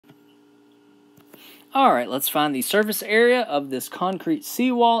All right, let's find the surface area of this concrete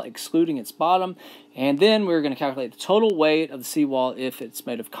seawall, excluding its bottom, and then we're going to calculate the total weight of the seawall if it's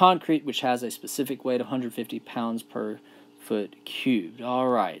made of concrete, which has a specific weight of 150 pounds per foot cubed. All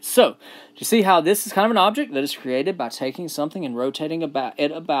right, so do you see how this is kind of an object that is created by taking something and rotating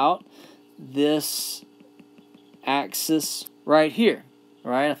it about this axis right here?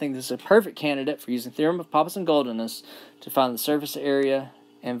 All right, I think this is a perfect candidate for using theorem of Pappus and Guldinus to find the surface area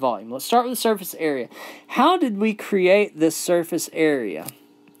and volume. Let's start with the surface area. How did we create this surface area?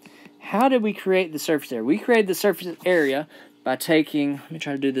 How did we create the surface area? We created the surface area by taking, let me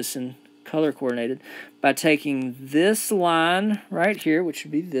try to do this in color coordinated, by taking this line right here, which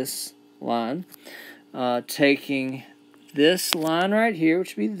would be this line, taking this line right here,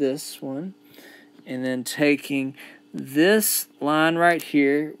 which would be this one, and then taking this line right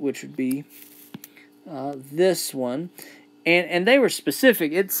here, which would be this one. And they were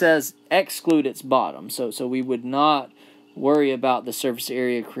specific. It says exclude its bottom. So we would not worry about the surface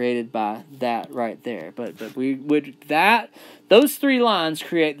area created by that right there. But we would, those three lines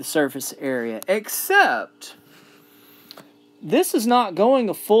create the surface area, except this is not going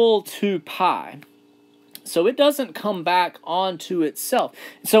a full 2 pi. So it doesn't come back onto itself.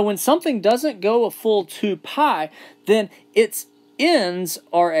 So when something doesn't go a full 2 pi, then its ends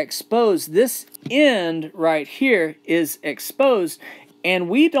are exposed. This end right here is exposed, and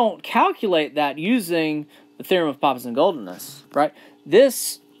we don't calculate that using the theorem of Pappus and Guldinus, right?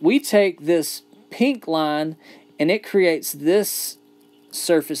 We take this pink line, and it creates this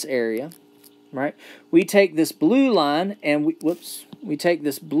surface area, right? We take this blue line, and we take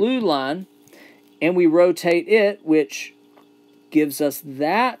this blue line, and we rotate it, which gives us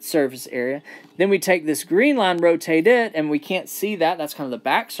that surface area. Then we take this green line, rotate it, and we can't see that. That's kind of the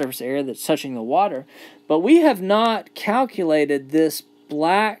back surface area that's touching the water. But we have not calculated this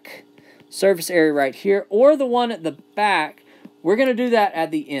black surface area right here, or the one at the back. We're going to do that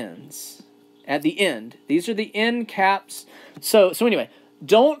at the ends. At the end. These are the end caps. So anyway,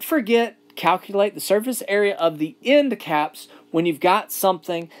 don't forget, calculate the surface area of the end caps when you've got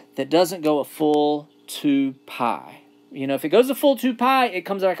something that doesn't go a full 2 pi. You know, if it goes a full 2 pi, it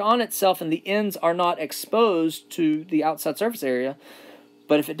comes back on itself and the ends are not exposed to the outside surface area.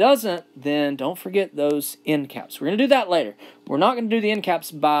 But if it doesn't, then don't forget those end caps. We're going to do that later. We're not going to do the end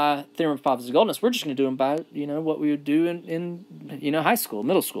caps by theorem of Pappus and Guldinus. We're just going to do them by, what we would do in high school,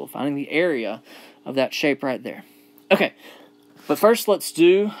 middle school, finding the area of that shape right there. Okay, but first let's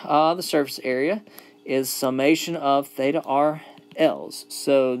do the surface area is summation of theta r L's.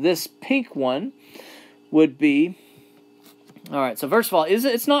 So this pink one would be, all right, so first of all,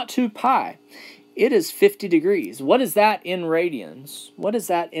 it's not 2 pi. It is 50 degrees. What is that in radians? What is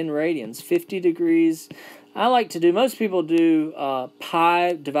that in radians? 50 degrees. I like to do, most people do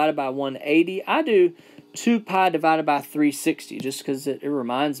pi divided by 180. I do 2 pi divided by 360 just because it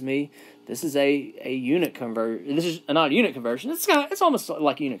reminds me this is a unit conversion. This is not a unit conversion. It's almost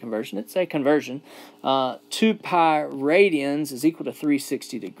like a unit conversion. It's a conversion. 2 pi radians is equal to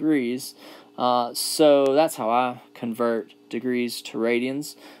 360 degrees. So that's how I convert degrees to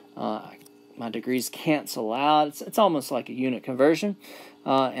radians. My degrees cancel out. It's almost like a unit conversion.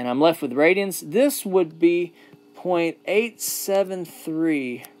 And I'm left with radians. This would be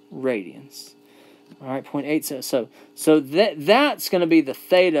 0.873 radians. All right, 0.87. So that's going to be the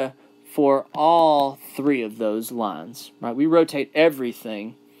theta for all three of those lines. Right? We rotate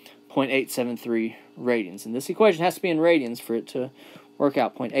everything 0.873 radians. And this equation has to be in radians for it to work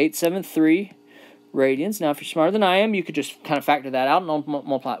out. 0.873 radians. Now, if you're smarter than I am, you could just kind of factor that out and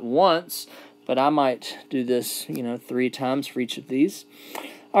multiply it once. But I might do this, 3 times for each of these.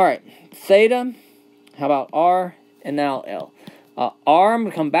 All right, theta. How about R? And now L. R, I'm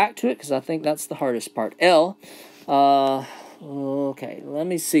going to come back to it because I think that's the hardest part. L. Okay, let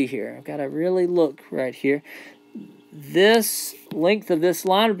me see here. I've got to really look right here. This length of this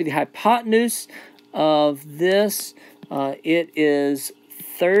line would be the hypotenuse of this. It is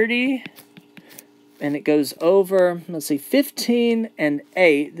 30, and it goes over, let's see, 15 and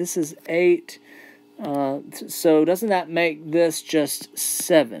 8. This is 8. So doesn't that make this just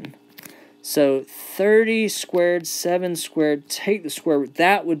 7? So 30 squared, 7 squared, take the square root.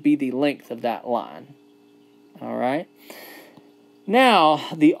 That would be the length of that line. All right. Now,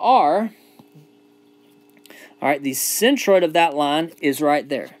 the R, all right, the centroid of that line is right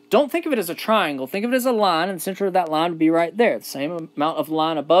there. Don't think of it as a triangle. Think of it as a line, and the center of that line would be right there. The same amount of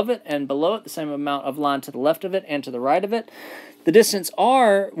line above it and below it, the same amount of line to the left of it and to the right of it. The distance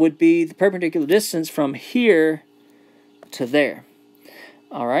R would be the perpendicular distance from here to there.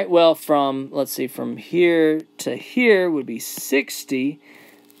 All right, well, let's see, from here to here would be 60.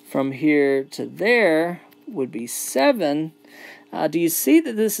 from here to there would be 7. Do you see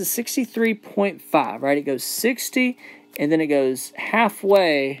that this is 63.5, right? It goes 60, and then it goes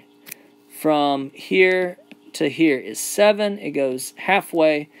halfway from here to here is 7. It goes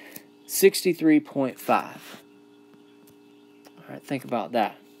halfway, 63.5. All right, think about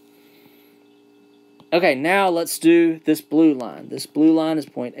that. Okay, now let's do this blue line. This blue line is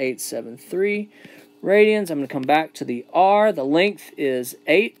 0.873 radians. I'm going to come back to the R. The length is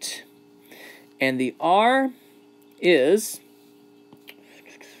 8, and the R is,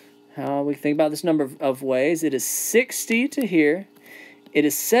 how we think about this number of ways, it is 60 to here. It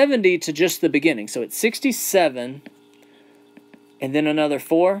is 70 to just the beginning. So it's 67, and then another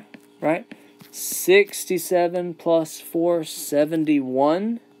 4, right? 67 plus 4,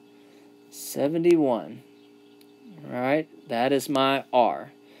 71. 71. All right, that is my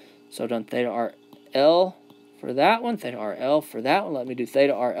R. So I've done theta RL for that one, theta RL for that one. Let me do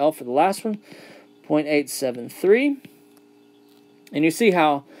theta RL for the last one, 0.873. And you see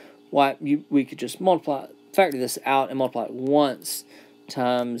how we could just factor this out and multiply it once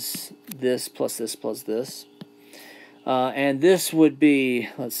times this plus this plus this. And this would be,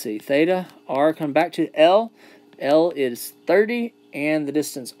 let's see, theta R, come back to L. L is 30, and the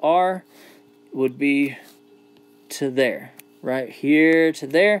distance R would be to there, right here to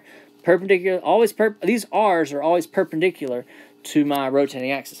there, perpendicular, always these R's are always perpendicular to my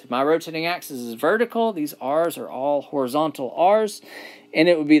rotating axis. If my rotating axis is vertical, these R's are all horizontal R's, and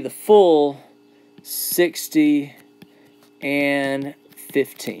it would be the full 60 and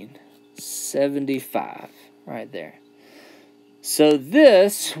 15, 75, right there. So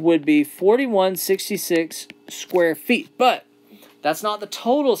this would be 4166 square feet, but that's not the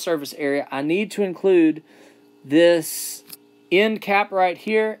total surface area. I need to include this end cap right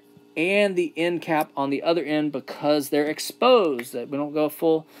here and the end cap on the other end because they're exposed, that we don't go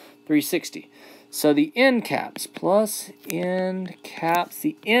full 360. So the end caps plus end caps.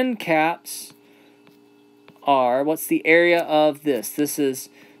 The end caps are, what's the area of this? This is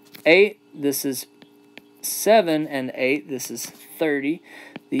 8, this is 7 and 8, this is 30.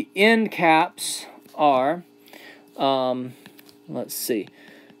 The end caps are, let's see,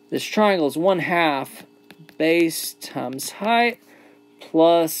 this triangle is 1/2 base times height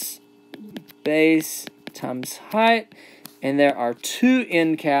plus base times height, and there are 2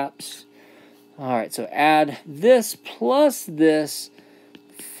 end caps. All right, so add this plus this,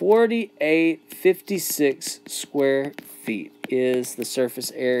 4856 square feet is the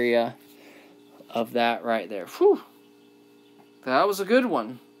surface area of that right there. Whew. That was a good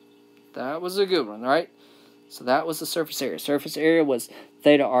one. That was a good one, right? So that was the surface area. Surface area was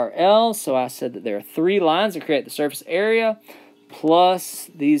theta RL, so I said that there are 3 lines that create the surface area plus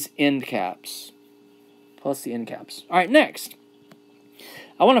these end caps. Plus the end caps. All right, next.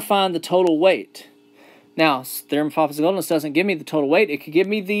 I want to find the total weight. Now, theorem of Pappus and Guldinus doesn't give me the total weight. It could give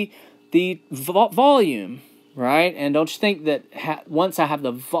me the volume, right? And don't you think that once I have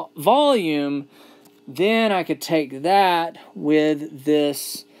the volume, then I could take that with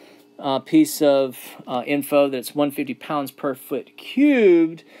this piece of info that's 150 pounds per foot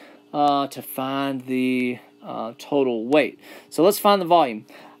cubed to find the total weight. So let's find the volume.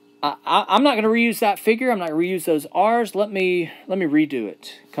 I'm not going to reuse that figure. I'm not going to reuse those R's. Let me redo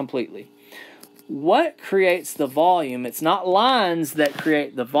it completely. What creates the volume? It's not lines that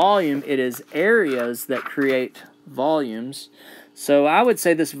create the volume. It is areas that create volumes. So I would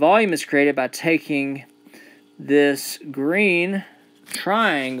say this volume is created by taking this green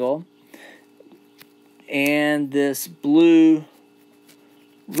triangle and this blue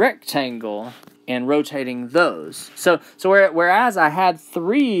rectangle and rotating those. So whereas I had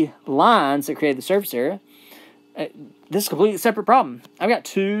 3 lines that created the surface area, this is a completely separate problem. I've got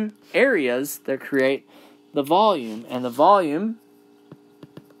 2 areas that create the volume, and the volume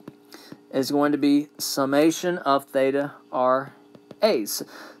is going to be summation of theta RAs.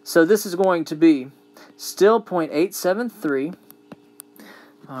 So this is going to be still 0.873.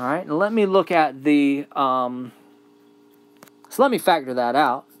 All right, and let me look at the, so let me factor that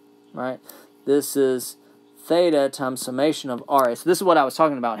out, right? This is theta times summation of RA. So this is what I was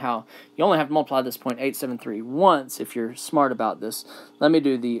talking about, how you only have to multiply this 0.873 once if you're smart about this. Let me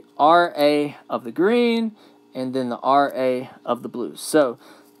do the RA of the green and then the RA of the blue. So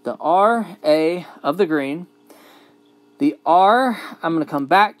the RA of the green, the R, I'm going to come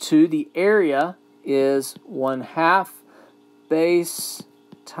back to, the area is 1/2 base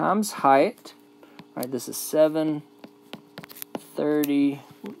times height. All right, this is 7, 30,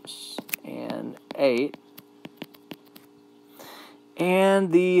 and 8.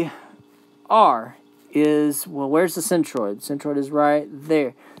 And the R is, well, where's the centroid? The centroid is right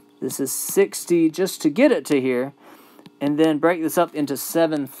there. This is 60 just to get it to here. And then break this up into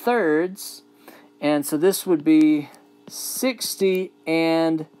 7/3. And so this would be 60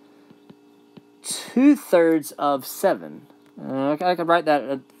 and 2/3 of 7. I could write that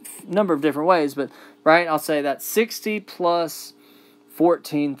a number of different ways, but right, I'll say that's 60 plus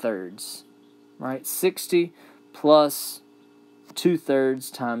 14/3. Right, 60 plus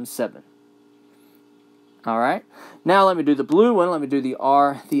 2/3 times 7. All right, now let me do the blue one. Let me do the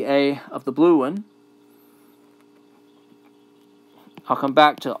A of the blue one. I'll come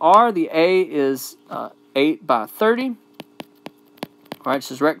back to R. The A is 8 by 30. All right,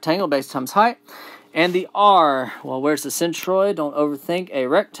 this is rectangle, base times height. And the R, well, where's the centroid? Don't overthink. A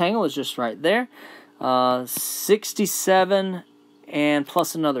rectangle is just right there. 67 and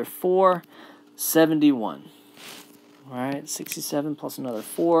plus another 4, 71. All right, 67 plus another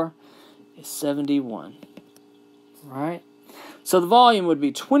 4 is 71. All right, so the volume would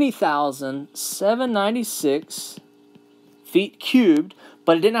be 20,796 feet cubed,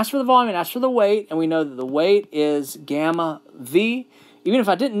 but it didn't ask for the volume, it asked for the weight, and we know that the weight is gamma V. Even if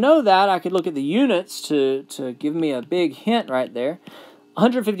I didn't know that, I could look at the units to give me a big hint right there.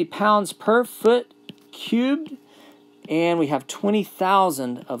 150 pounds per foot cubed, and we have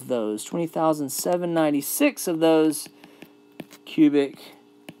 20,000 of those, 20,796 of those cubic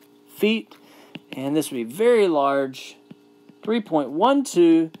feet, and this would be very large,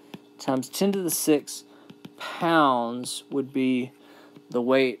 3.12 times 10 to the 6 pounds would be the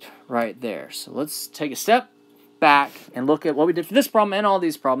weight right there. So let's take a step back and look at what we did for this problem and all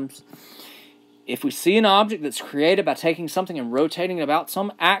these problems. If we see an object that's created by taking something and rotating it about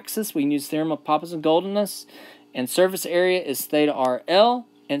some axis, we can use the theorem of Pappus and Guldinus, and surface area is theta RL,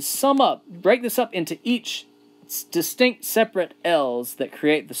 and sum up, break this up into each distinct separate L's that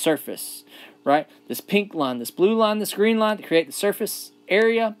create the surface, right? This pink line, this blue line, this green line to create the surface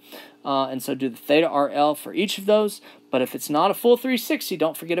area. And so do the theta RL for each of those. But if it's not a full 360,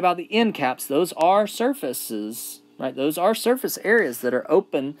 don't forget about the end caps. Those are surfaces, right? Those are surface areas that are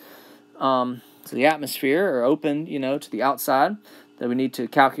open to the atmosphere or open, you know, to the outside that we need to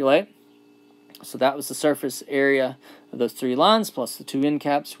calculate. So that was the surface area of those 3 lines plus the 2 end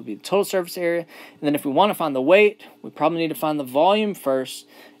caps would be the total surface area. And then if we want to find the weight, we probably need to find the volume first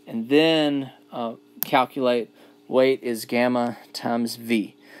and then calculate weight is gamma times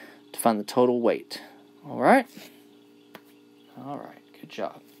V to find the total weight. All right? All right, good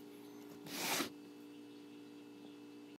job.